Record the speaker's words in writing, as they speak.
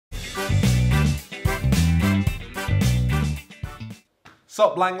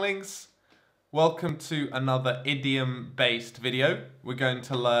Sup Langlings, welcome to another idiom-based video. We're going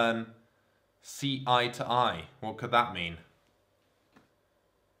to learn see eye to eye. What could that mean?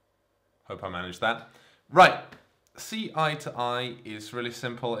 Hope I managed that. Right, see eye to eye is really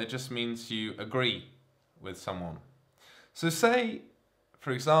simple. It just means you agree with someone. So say,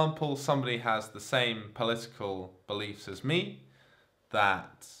 for example, somebody has the same political beliefs as me,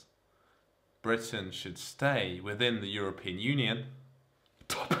 that Britain should stay within the European Union.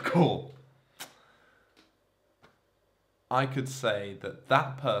 Topical. I could say that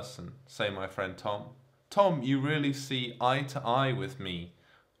that person, say my friend Tom, you really see eye to eye with me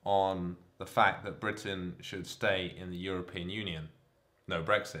on the fact that Britain should stay in the European Union. No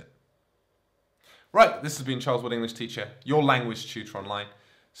Brexit. Right, this has been Charles Wood, English teacher, your language tutor online.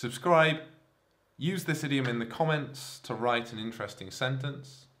 Subscribe, use this idiom in the comments to write an interesting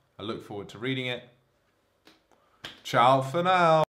sentence. I look forward to reading it. Ciao for now.